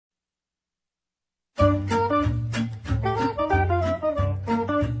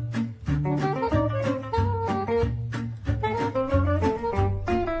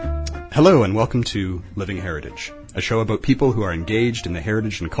Hello and welcome to Living Heritage, a show about people who are engaged in the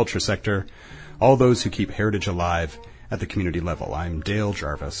heritage and culture sector, all those who keep heritage alive at the community level. I'm Dale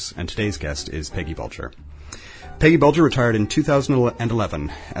Jarvis, and today's guest is Peggy Bulger. Peggy Bulger retired in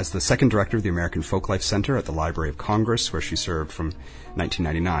 2011 as the second director of the American Folklife Center at the Library of Congress, where she served from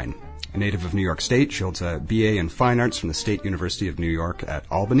 1999. A native of New York State, she holds a BA in Fine Arts from the State University of New York at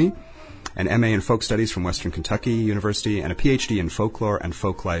Albany, an MA in Folk Studies from Western Kentucky University, and a PhD in Folklore and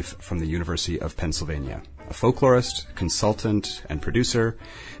Folklife from the University of Pennsylvania. A folklorist, consultant, and producer,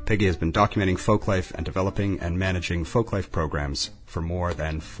 Peggy has been documenting folklife and developing and managing folklife programs for more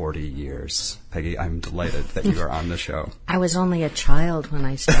than 40 years. Peggy, I'm delighted that you are on the show. I was only a child when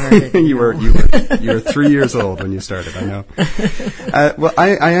I started. you were 3 years old when you started, I know. Well,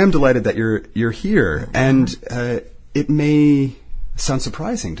 I am delighted that you're here, and it may sound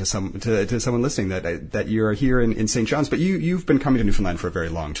surprising to someone listening that you're here in St. John's, but you've been coming to Newfoundland for a very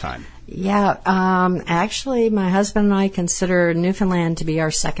long time. Yeah, actually, my husband and I consider Newfoundland to be our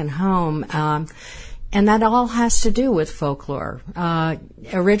second home, and that all has to do with folklore.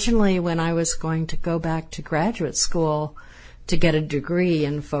 Originally, when I was going to go back to graduate school to get a degree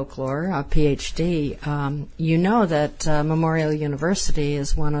in folklore, a PhD, you know that Memorial University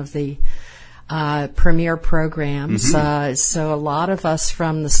is one of the premier programs. Mm-hmm. So a lot of us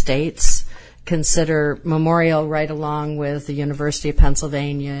from the States consider Memorial right along with the University of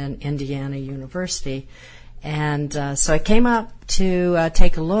Pennsylvania and Indiana University. And so I came up to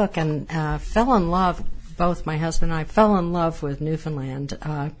take a look and fell in love, both my husband and I fell in love with Newfoundland.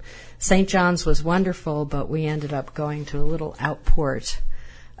 St. John's was wonderful, but we ended up going to a little outport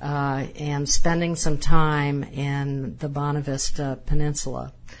and spending some time in the Bonavista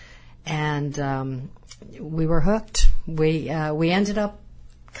Peninsula. And we were hooked. We ended up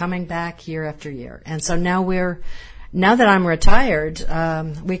coming back year after year, and so now that I'm retired,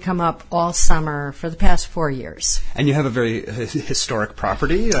 we come up all summer for the past 4 years. And you have a very historic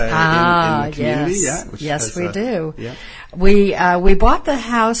property in the community, yes, yes, we do. Yeah. We bought the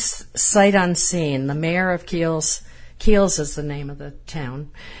house sight unseen. The mayor of Keels is the name of the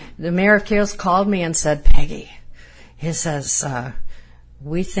town. The mayor of Keels called me and said, "Peggy," he says,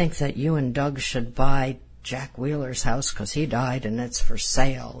 "we think that you and Doug should buy Jack Wheeler's house because he died and it's for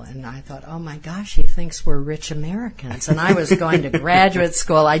sale." And I thought, oh my gosh, he thinks we're rich Americans. And I was going to graduate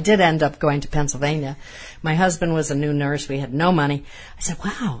school. I did end up going to Pennsylvania. My husband was a new nurse. We had no money. I said,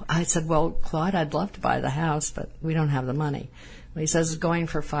 wow. I said, well, Claude, I'd love to buy the house, but we don't have the money. Well, he says it's going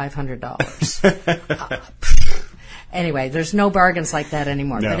for $500. Anyway, there's no bargains like that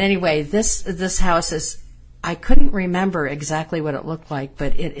anymore. No. But anyway, this house is, I couldn't remember exactly what it looked like,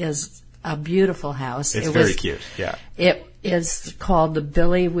 but it is a beautiful house. It's very cute, yeah. It is called the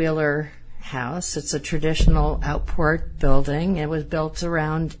Billy Wheeler House. It's a traditional outport building. It was built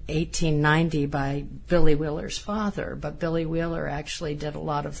around 1890 by Billy Wheeler's father, but Billy Wheeler actually did a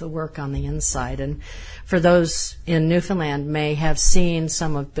lot of the work on the inside. And for those in Newfoundland may have seen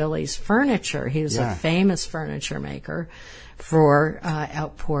some of Billy's furniture. He was a famous furniture maker for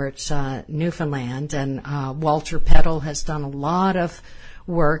Outport, Newfoundland, and Walter Peddle has done a lot of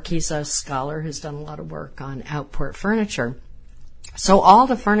work. He's a scholar who's done a lot of work on Outport furniture. So all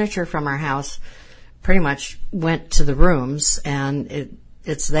the furniture from our house pretty much went to the rooms, and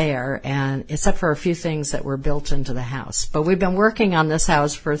it's there, and except for a few things that were built into the house. But we've been working on this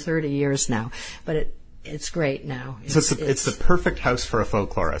house for 30 years now, but it's great now. It's the perfect house for a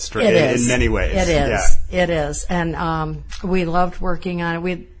folklorist in many ways. It is. Yeah. It is. And we loved working on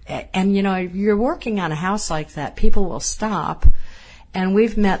it. And you know, you're working on a house like that, people will stop. And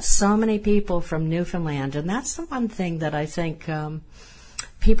we've met so many people from Newfoundland, and that's the one thing that I think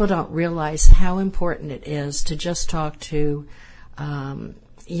people don't realize how important it is to just talk to,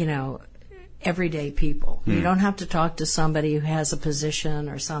 everyday people. You don't have to talk to somebody who has a position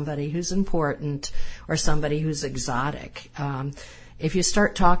or somebody who's important or somebody who's exotic. If you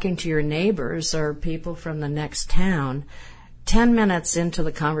start talking to your neighbors or people from the next town, 10 minutes into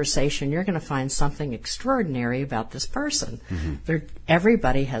the conversation, you're going to find something extraordinary about this person. Mm-hmm.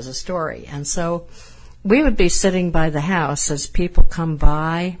 Everybody has a story. And so we would be sitting by the house as people come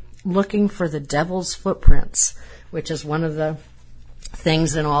by looking for the devil's footprints, which is one of the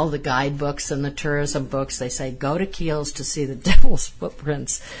things in all the guidebooks and the tourism books. They say, go to Keels to see the devil's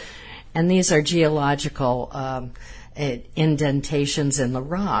footprints. And these are geological indentations in the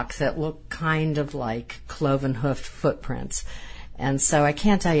rock that look kind of like cloven-hoofed footprints. And so I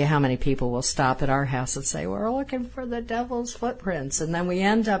can't tell you how many people will stop at our house and say, we're looking for the devil's footprints. And then we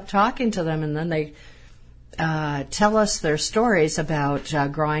end up talking to them, and then they tell us their stories about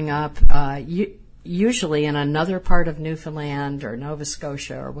growing up. usually in another part of Newfoundland or Nova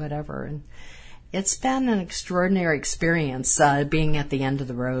Scotia or whatever. And it's been an extraordinary experience being at the end of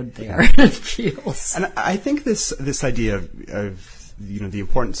the road there. It feels. And I think this idea of the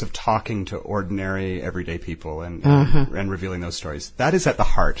importance of talking to ordinary, everyday people and revealing those stories, that is at the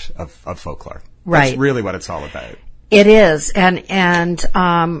heart of folklore. Right. That's really what it's all about. It is. And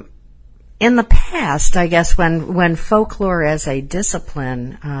in the past, I guess, when folklore as a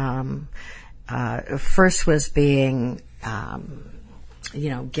discipline first was being,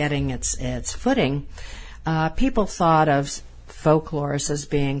 getting its footing, people thought of folklorists as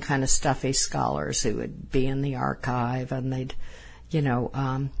being kind of stuffy scholars who would be in the archive, and they'd,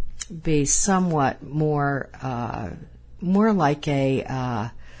 be somewhat more like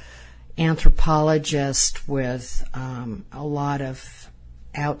a anthropologist with a lot of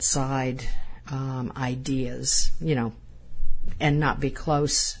outside ideas, and not be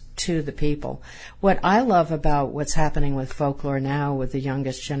close to the people. What I love about what's happening with folklore now with the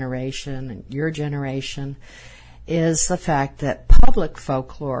youngest generation and your generation is the fact that public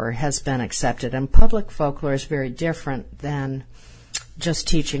folklore has been accepted, and public folklore is very different than just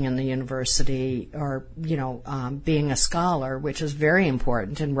teaching in the university or, being a scholar, which is very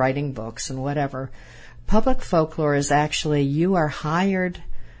important, and writing books and whatever. Public folklore is actually you are hired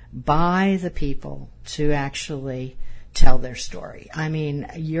by the people to actually tell their story. I mean,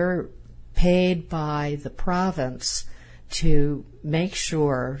 you're paid by the province to make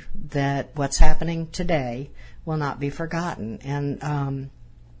sure that what's happening today will not be forgotten. And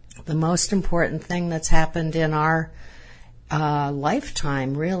the most important thing that's happened in our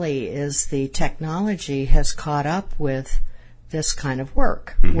lifetime really is the technology has caught up with this kind of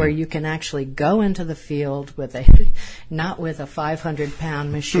work, where you can actually go into the field with not with a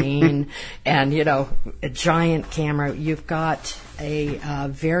 500-pound machine and, a giant camera. You've got a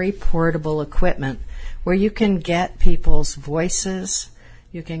very portable equipment where you can get people's voices,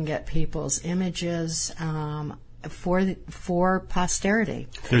 you can get people's images, for posterity.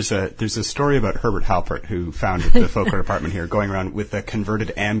 There's a story about Herbert Halpert, who founded the folklore department here, going around with a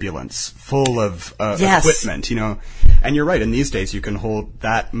converted ambulance full of equipment, And you're right. In these days, you can hold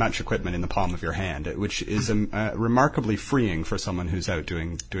that much equipment in the palm of your hand, which is remarkably freeing for someone who's out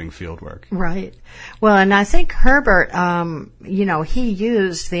doing field work. Right. Well, and I think Herbert, he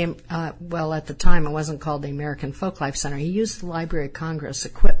used at the time it wasn't called the American Folklife Center. He used the Library of Congress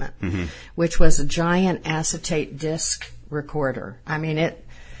equipment, which was a giant acetate disc recorder. I mean, it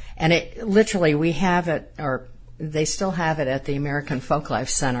literally, we have it, or they still have it at the American Folklife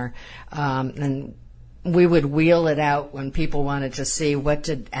Center, and we would wheel it out when people wanted to see what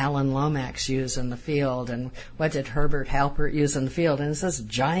did Alan Lomax use in the field and what did Herbert Halpert use in the field. And it's this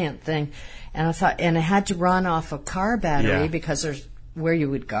giant thing. And I thought, and it had to run off a car battery because where you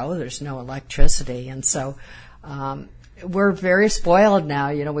would go, there's no electricity. And so, we're very spoiled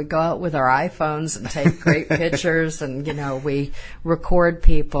now. We go out with our iPhones and take great pictures and, we record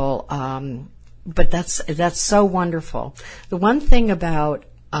people. But that's so wonderful. The one thing about,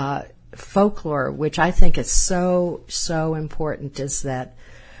 folklore, which I think is so, so important, is that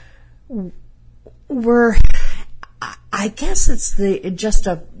I guess it's just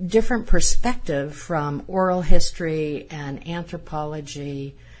a different perspective from oral history and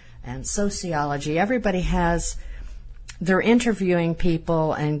anthropology and sociology. Everybody they're interviewing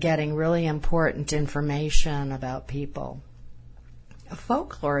people and getting really important information about people. A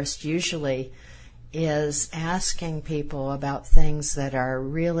folklorist usually is asking people about things that are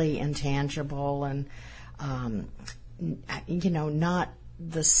really intangible and, not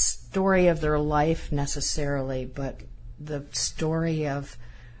the story of their life necessarily, but the story of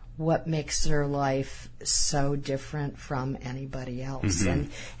what makes their life so different from anybody else. And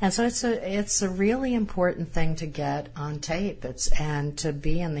so it's a really important thing to get on tape and to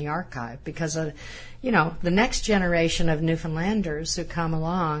be in the archive, because the next generation of Newfoundlanders who come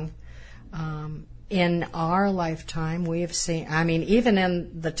along, in our lifetime, we have seen, even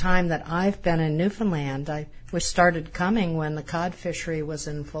in the time that I've been in Newfoundland, we started coming when the cod fishery was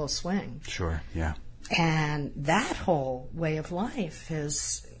in full swing. Sure, yeah. And that whole way of life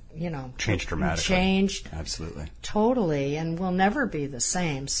has, changed dramatically. Changed. Absolutely. Totally, and will never be the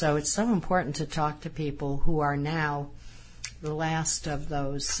same. So it's so important to talk to people who are now the last of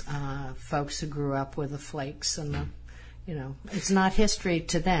those folks who grew up with the flakes and the... it's not history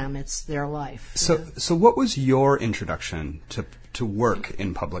to them; it's their life. So what was your introduction to work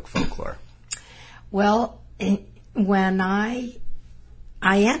in public folklore? Well, when I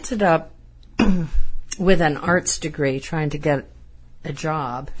ended up with an arts degree, trying to get a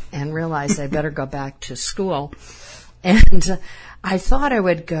job, and realized I better go back to school, And I thought I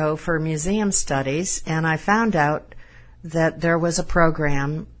would go for museum studies, and I found out that there was a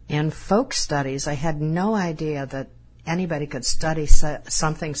program in folk studies. I had no idea that anybody could study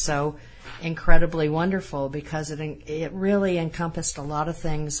something so incredibly wonderful, because it really encompassed a lot of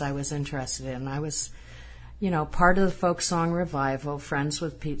things I was interested in. I was, part of the folk song revival, friends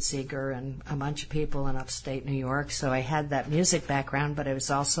with Pete Seeger and a bunch of people in upstate New York, so I had that music background, but I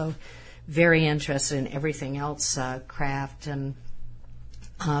was also very interested in everything else, craft and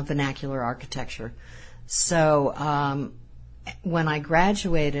vernacular architecture. So when I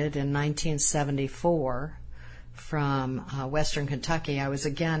graduated in 1974 from Western Kentucky, I was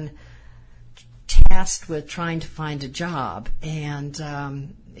again tasked with trying to find a job. And,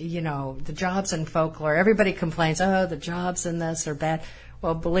 the jobs in folklore, everybody complains, the jobs in this are bad.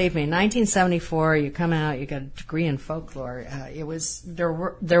 Well, believe me, 1974, you come out, you get a degree in folklore.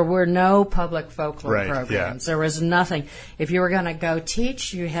 There were no public folklore programs. Yeah. There was nothing. If you were going to go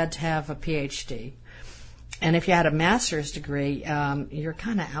teach, you had to have a PhD. And if you had a master's degree, you're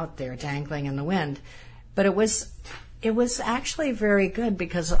kind of out there dangling in the wind. But it was actually very good,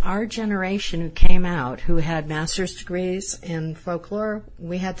 because our generation who came out, who had master's degrees in folklore,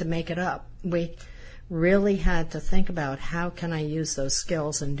 we had to make it up. We really had to think about, how can I use those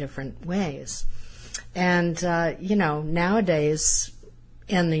skills in different ways? And, nowadays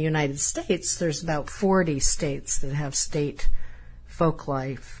in the United States, there's about 40 states that have state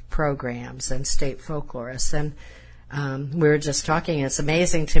folklife programs and state folklorists. And we were just talking, it's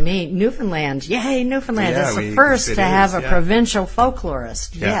amazing to me, Newfoundland, yay, Newfoundland is the first to have a provincial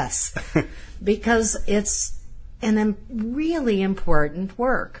folklorist. Yeah. Yes, because it's an really important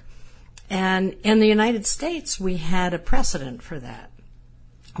work. And in the United States, we had a precedent for that.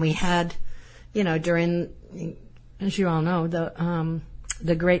 We had, during, as you all know,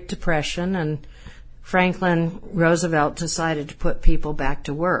 the Great Depression, and Franklin Roosevelt decided to put people back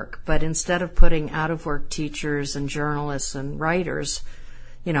to work. But instead of putting out-of-work teachers and journalists and writers,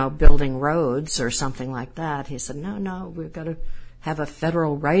 building roads or something like that, he said, no, we've got to have a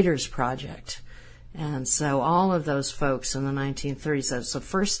federal writers project. And so all of those folks in the 1930s, it was the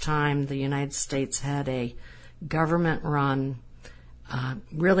first time the United States had a government-run,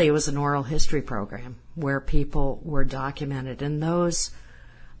 really it was an oral history program where people were documented. And those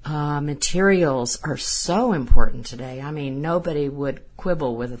materials are so important today. I mean, nobody would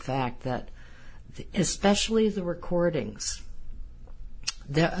quibble with the fact that, especially the recordings,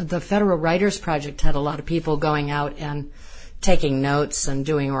 the Federal Writers Project had a lot of people going out and taking notes and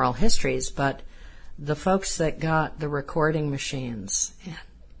doing oral histories, but the folks that got the recording machines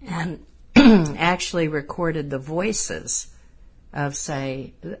and actually recorded the voices of,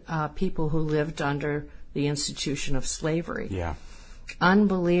 say, people who lived under the institution of slavery. Yeah.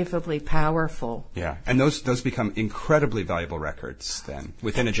 Unbelievably powerful. Yeah, and those become incredibly valuable records then,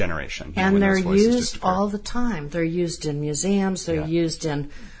 within a generation. And they're used all the time. They're used in museums. They're used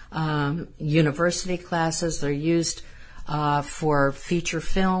in university classes. They're used for feature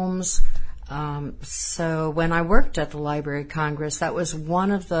films. So when I worked at the Library of Congress, that was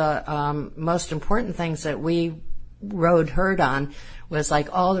one of the most important things that we heard on, was like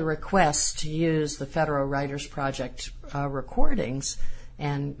all the requests to use the Federal Writers Project recordings,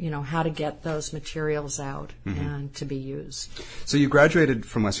 and how to get those materials out and to be used. So you graduated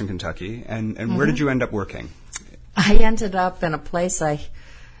from Western Kentucky, and where did you end up working? I ended up in a place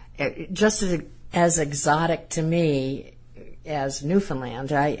just as exotic to me as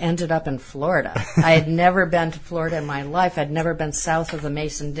Newfoundland. I ended up in Florida. I had never been to Florida in my life. I'd never been south of the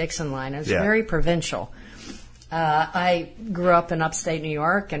Mason-Dixon line. It was very provincial. I grew up in upstate New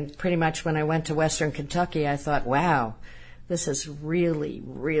York, and pretty much when I went to Western Kentucky, I thought, wow, this is really,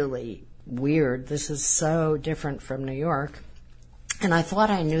 really weird. This is so different from New York. And I thought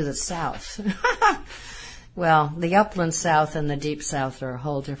I knew the South. Well, the upland South and the deep South are a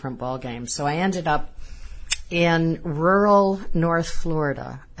whole different ballgame. So I ended up in rural North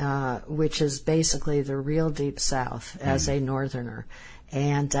Florida, which is basically the real deep South as a northerner.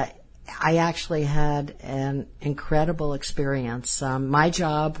 And I actually had an incredible experience. My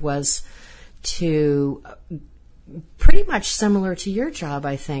job was to, pretty much similar to your job,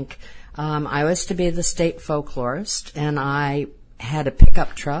 I think. I was to be the state folklorist, and I had a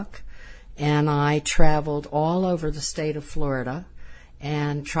pickup truck, and I traveled all over the state of Florida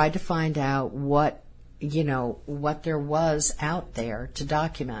and tried to find out what there was out there to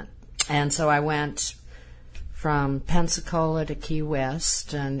document. And so I went from Pensacola to Key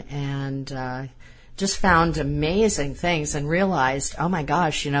West and just found amazing things and realized, oh my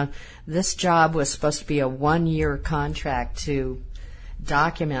gosh, this job was supposed to be a 1-year contract to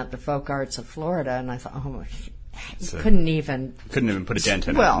document the folk arts of Florida. And I thought, couldn't even put a dent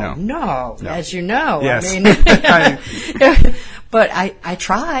in it. No, as you know. Yes. I mean, but I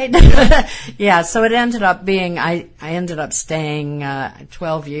tried. Yeah. So it ended up being, I ended up staying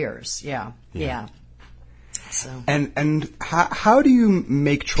 12 years. Yeah. So. And how do you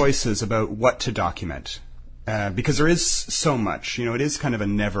make choices about what to document? Because there is so much, it is kind of a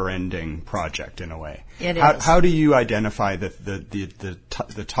never-ending project in a way. It is. How do you identify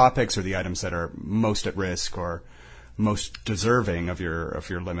the topics or the items that are most at risk or most deserving of your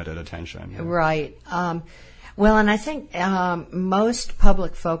limited attention? Right. Well, and I think most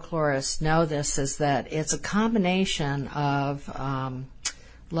public folklorists know this, is that it's a combination of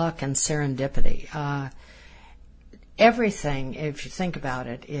luck and serendipity. Everything, if you think about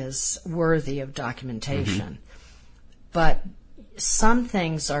it, is worthy of documentation. But some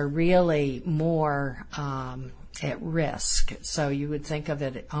things are really more at risk. So you would think of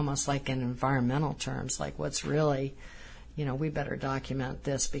it almost like in environmental terms, like what's really, we better document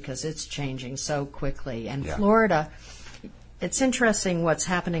this because it's changing so quickly. And Florida, it's interesting what's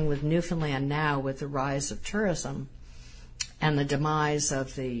happening with Newfoundland now with the rise of tourism and the demise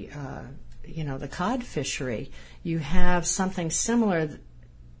of the cod fishery. You have something similar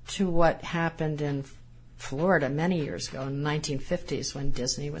to what happened in Florida many years ago in the 1950s when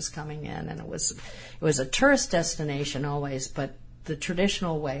Disney was coming in, and it was a tourist destination always, but the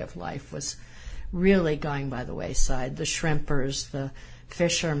traditional way of life was really going by the wayside. The shrimpers, the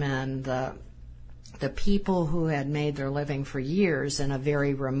fishermen, the people who had made their living for years in a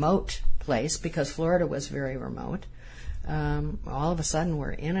very remote place, because Florida was very remote. All of a sudden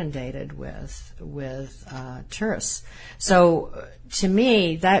we're inundated with tourists. So to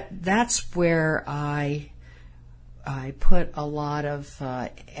me, that's where I put a lot of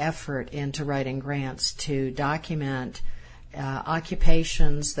effort into writing grants to document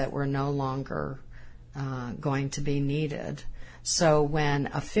occupations that were no longer going to be needed. So when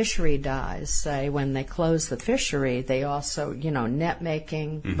a fishery dies, say when they close the fishery, they also, net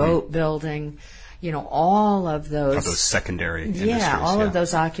making, boat building, all of those secondary industries. Of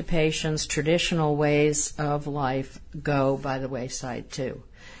those occupations, traditional ways of life go by the wayside too.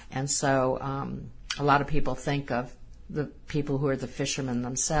 And so a lot of people think of the people who are the fishermen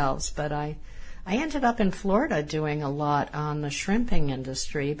themselves, but I ended up in Florida doing a lot on the shrimping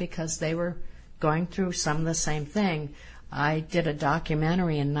industry because they were going through some of the same thing. I did a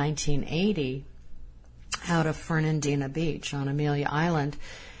documentary in 1980 out of Fernandina Beach on Amelia Island.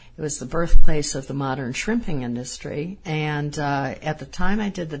 It was the birthplace of the modern shrimping industry, and at the time I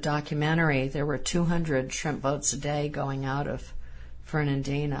did the documentary, there were 200 shrimp boats a day going out of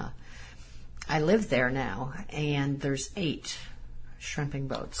Fernandina. I live there now, and there's 8 shrimping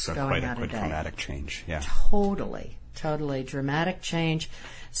boats going out a day. Quite a dramatic change, yeah. Totally dramatic change.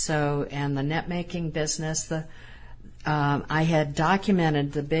 So, and the net making business, I had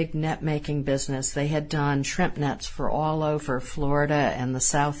documented the big net making business. They had done shrimp nets for all over Florida and the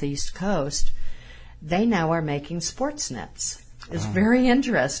southeast coast. They now are making sports nets. It's very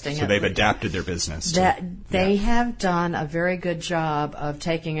interesting. So they've adapted their business. They have done a very good job of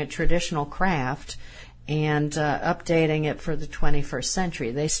taking a traditional craft and updating it for the 21st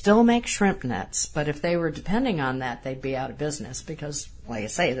century. They still make shrimp nets, but if they were depending on that, they'd be out of business because, like I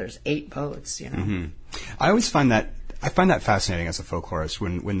say, there's 8 boats. I always find that fascinating as a folklorist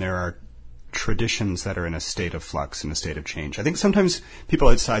when there are traditions that are in a state of flux, in a state of change. I think sometimes people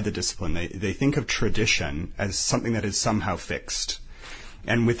outside the discipline, they think of tradition as something that is somehow fixed.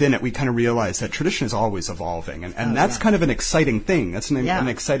 And within it, we kind of realize that tradition is always evolving. And that's kind of an exciting thing. That's an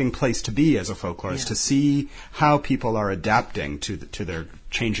exciting place to be as a folklorist, to see how people are adapting to their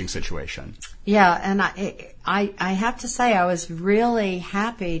changing situation. Yeah, and I have to say I was really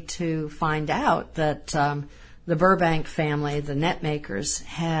happy to find out that the Burbank family, the net makers,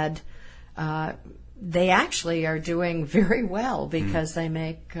 they actually are doing very well because they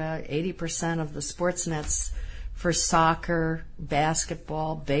make 80% of the sports nets for soccer,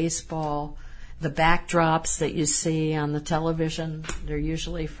 basketball, baseball. The backdrops that you see on the television, they're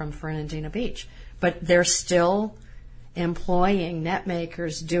usually from Fernandina Beach. But they're still employing net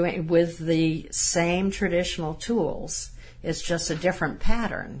makers doing with the same traditional tools. It's just a different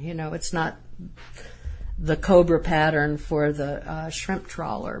pattern. It's not the Cobra pattern for the shrimp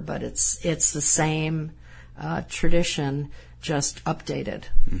trawler, but it's the same tradition, just updated.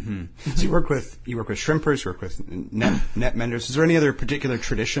 So you work with shrimpers, you work with net menders. Is there any other particular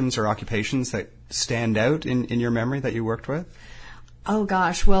traditions or occupations that stand out in your memory that you worked with? Oh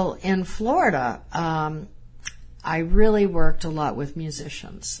gosh, well in Florida, I really worked a lot with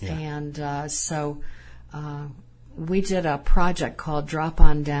musicians, and so we did a project called Drop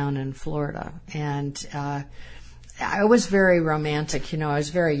On Down in Florida, and I was very romantic. I was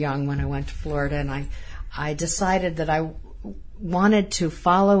very young when I went to Florida, and I decided that I wanted to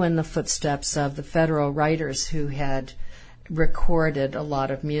follow in the footsteps of the federal writers who had recorded a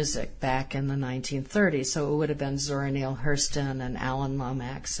lot of music back in the 1930s. So it would have been Zora Neale Hurston and Alan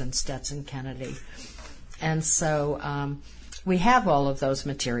Lomax and Stetson Kennedy. And so we have all of those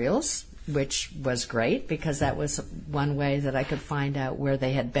materials, which was great because that was one way that I could find out where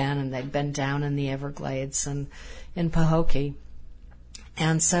they had been, and they'd been down in the Everglades and in Pahokee.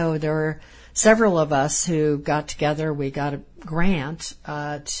 And so there were several of us who got together. We got a grant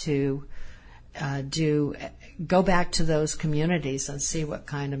to go back to those communities and see what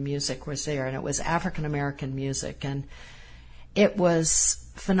kind of music was there. And it was African American music, and it was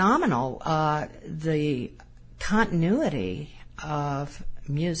phenomenal. The continuity of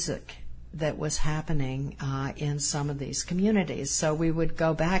music that was happening in some of these communities. So we would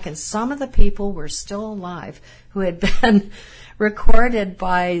go back, and some of the people were still alive who had been recorded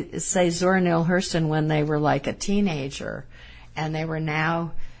by, say, Zora Neale Hurston when they were like a teenager, and they were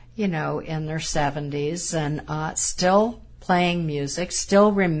now, in their 70s and still playing music,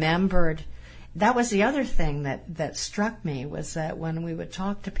 still remembered. That was the other thing that struck me, was that when we would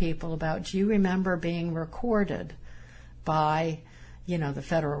talk to people about, do you remember being recorded by the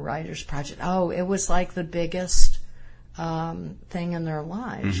Federal Writers Project? Oh, it was like the biggest thing in their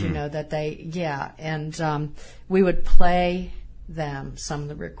lives, that they, and we would play them some of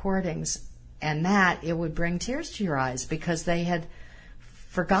the recordings, and that it would bring tears to your eyes because they had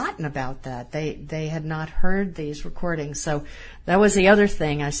forgotten about that. They had not heard these recordings. So that was the other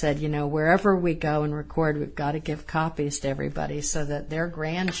thing. I said, wherever we go and record, we've got to give copies to everybody so that their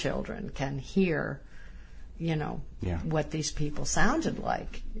grandchildren can hear what these people sounded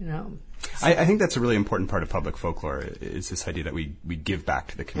like, So. I think that's a really important part of public folklore, is this idea that we give back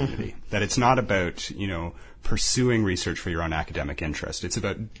to the community. That it's not about, pursuing research for your own academic interest. It's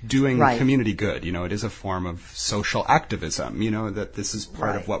about doing community good. It is a form of social activism, that this is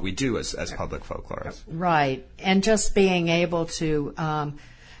part of what we do as public folklorists. Right. And just being able to,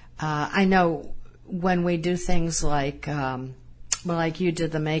 I know when we do things like you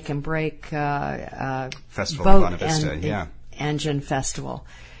did the Make and Break Festival in Buena Vista, Engine Festival.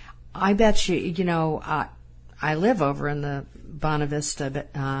 I bet you, I live over in the Buena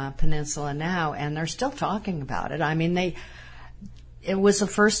Vista Peninsula now, and they're still talking about it. I mean, it was the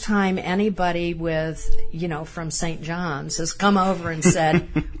first time anybody with, from St. John's has come over and said,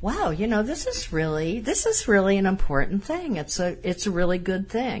 wow, this is really an important thing. It's a really good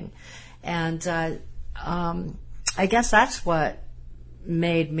thing. And I guess that's what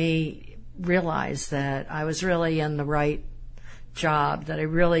made me realize that I was really in the right job, that I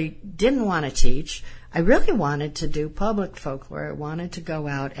really didn't want to teach. I really wanted to do public folklore. I wanted to go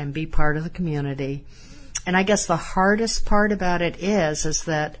out and be part of the community. And I guess the hardest part about it is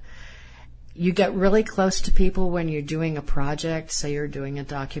that you get really close to people when you're doing a project, say you're doing a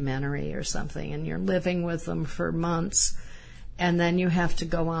documentary or something, and you're living with them for months, and then you have to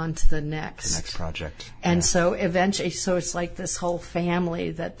go on to the next project. And so eventually, it's like this whole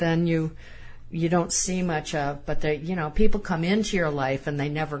family that then you don't see much of, but people come into your life and they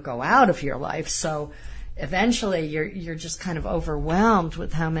never go out of your life. So eventually you're just kind of overwhelmed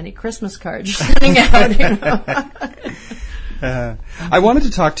with how many Christmas cards you're sending out. I wanted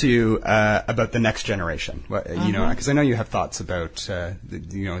to talk to you about the next generation, because I know you have thoughts about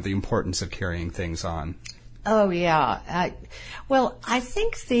the importance of carrying things on. Oh yeah. I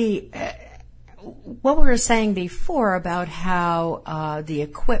think what we were saying before about how the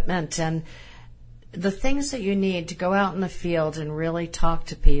equipment and the things that you need to go out in the field and really talk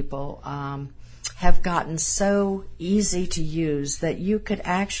to people have gotten so easy to use that you could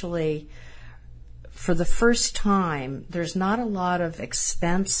actually, for the first time, there's not a lot of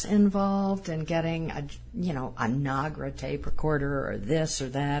expense involved in getting a Nagra tape recorder or this or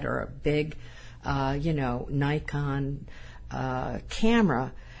that or a big, Nikon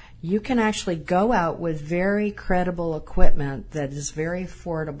camera. You can actually go out with very credible equipment that is very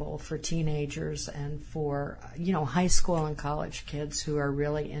affordable for teenagers and for, high school and college kids who are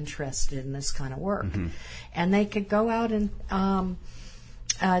really interested in this kind of work. Mm-hmm. And they could go out and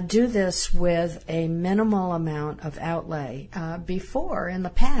do this with a minimal amount of outlay. Before, in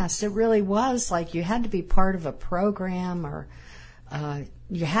the past, it really was like you had to be part of a program or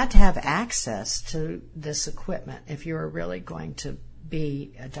you had to have access to this equipment if you were really going to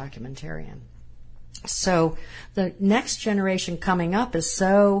be a documentarian. So the next generation coming up is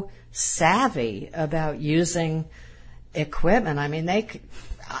so savvy about using equipment. I mean,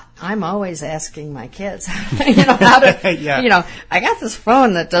 I'm always asking my kids, how to, I got this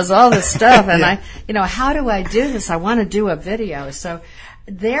phone that does all this stuff, and how do I do this? I want to do a video. So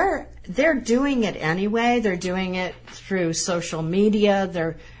they're doing it anyway. They're doing it through social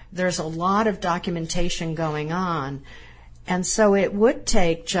media. There's a lot of documentation going on. And so it would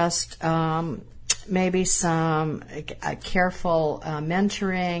take just maybe some careful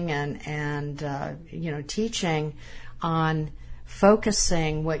mentoring and teaching on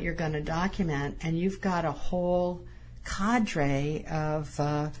focusing what you're going to document, and you've got a whole cadre of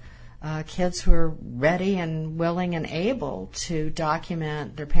kids who are ready and willing and able to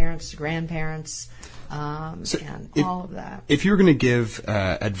document their parents, grandparents, and all of that. If you were going to give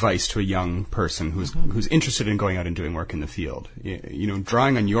advice to a young person who's interested in going out and doing work in the field,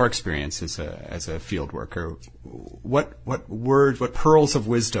 drawing on your experience as a field worker, what pearls of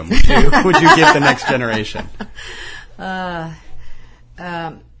wisdom would you give the next generation?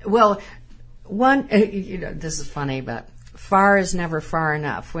 Well, one, this is funny, but far is never far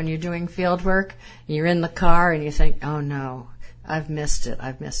enough. When you're doing field work, you're in the car and you think, oh no, I've missed it.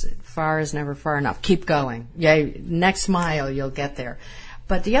 Far is never far enough. Keep going. Yeah, next mile you'll get there.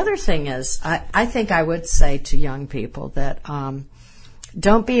 But the other thing is, I think I would say to young people that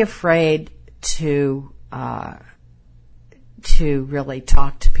don't be afraid to really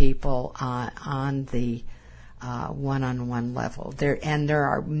talk to people on the one-on-one level. There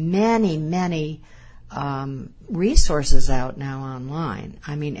are many resources out now online.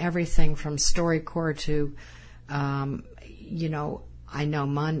 I mean, everything from StoryCorps to, I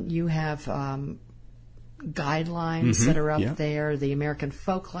know you have guidelines that are up there. The American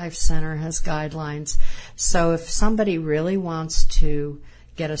Folklife Center has guidelines. So if somebody really wants to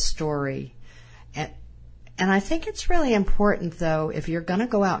get a story, and I think it's really important, though, if you're going to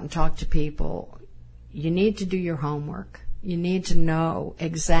go out and talk to people, you need to do your homework. You need to know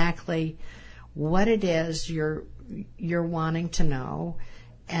exactly what it is you're wanting to know,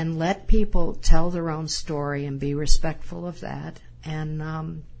 and let people tell their own story and be respectful of that, and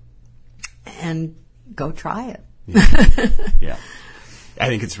go try it. Yeah. I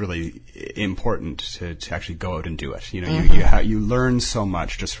think it's really important to actually go out and do it. You learn so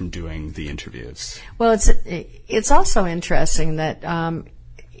much just from doing the interviews. Well, it's also interesting that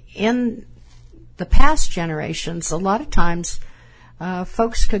in the past generations, a lot of times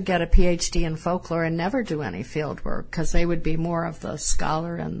folks could get a PhD in folklore and never do any field work because they would be more of the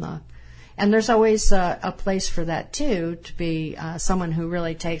scholar and there's always a place for that too, to be someone who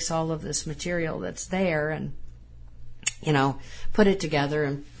really takes all of this material that's there and put it together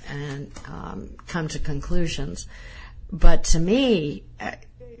and come to conclusions. But to me,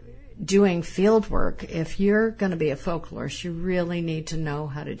 doing field work, if you're going to be a folklorist, you really need to know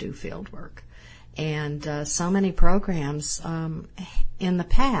how to do field work. And so many programs in the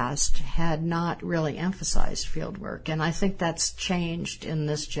past had not really emphasized field work, and I think that's changed in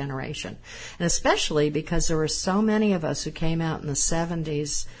this generation. And especially because there were so many of us who came out in the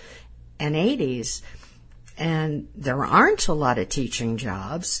 70s and 80s, and there aren't a lot of teaching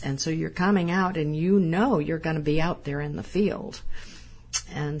jobs, and so you're coming out and you're going to be out there in the field.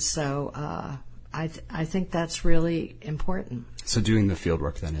 And so I think that's really important. So doing the field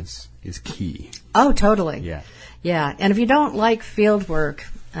work then is key. Oh, totally. Yeah. Yeah. And if you don't like field work,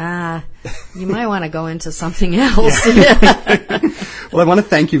 you might want to go into something else. Yeah. Well, I want to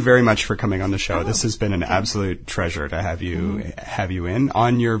thank you very much for coming on the show. This has been an absolute treasure to have you in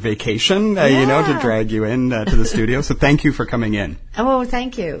on your vacation, to drag you in to the studio. So thank you for coming in. Oh,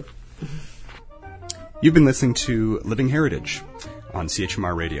 thank you. You've been listening to Living Heritage on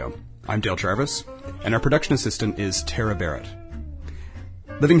CHMR Radio. I'm Dale Jarvis, and our production assistant is Tara Barrett.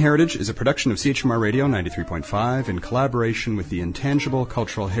 Living Heritage is a production of CHMR Radio 93.5 in collaboration with the Intangible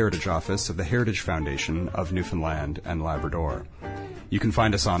Cultural Heritage Office of the Heritage Foundation of Newfoundland and Labrador. You can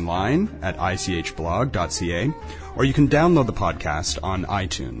find us online at ichblog.ca, or you can download the podcast on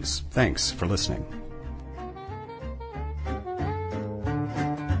iTunes. Thanks for listening.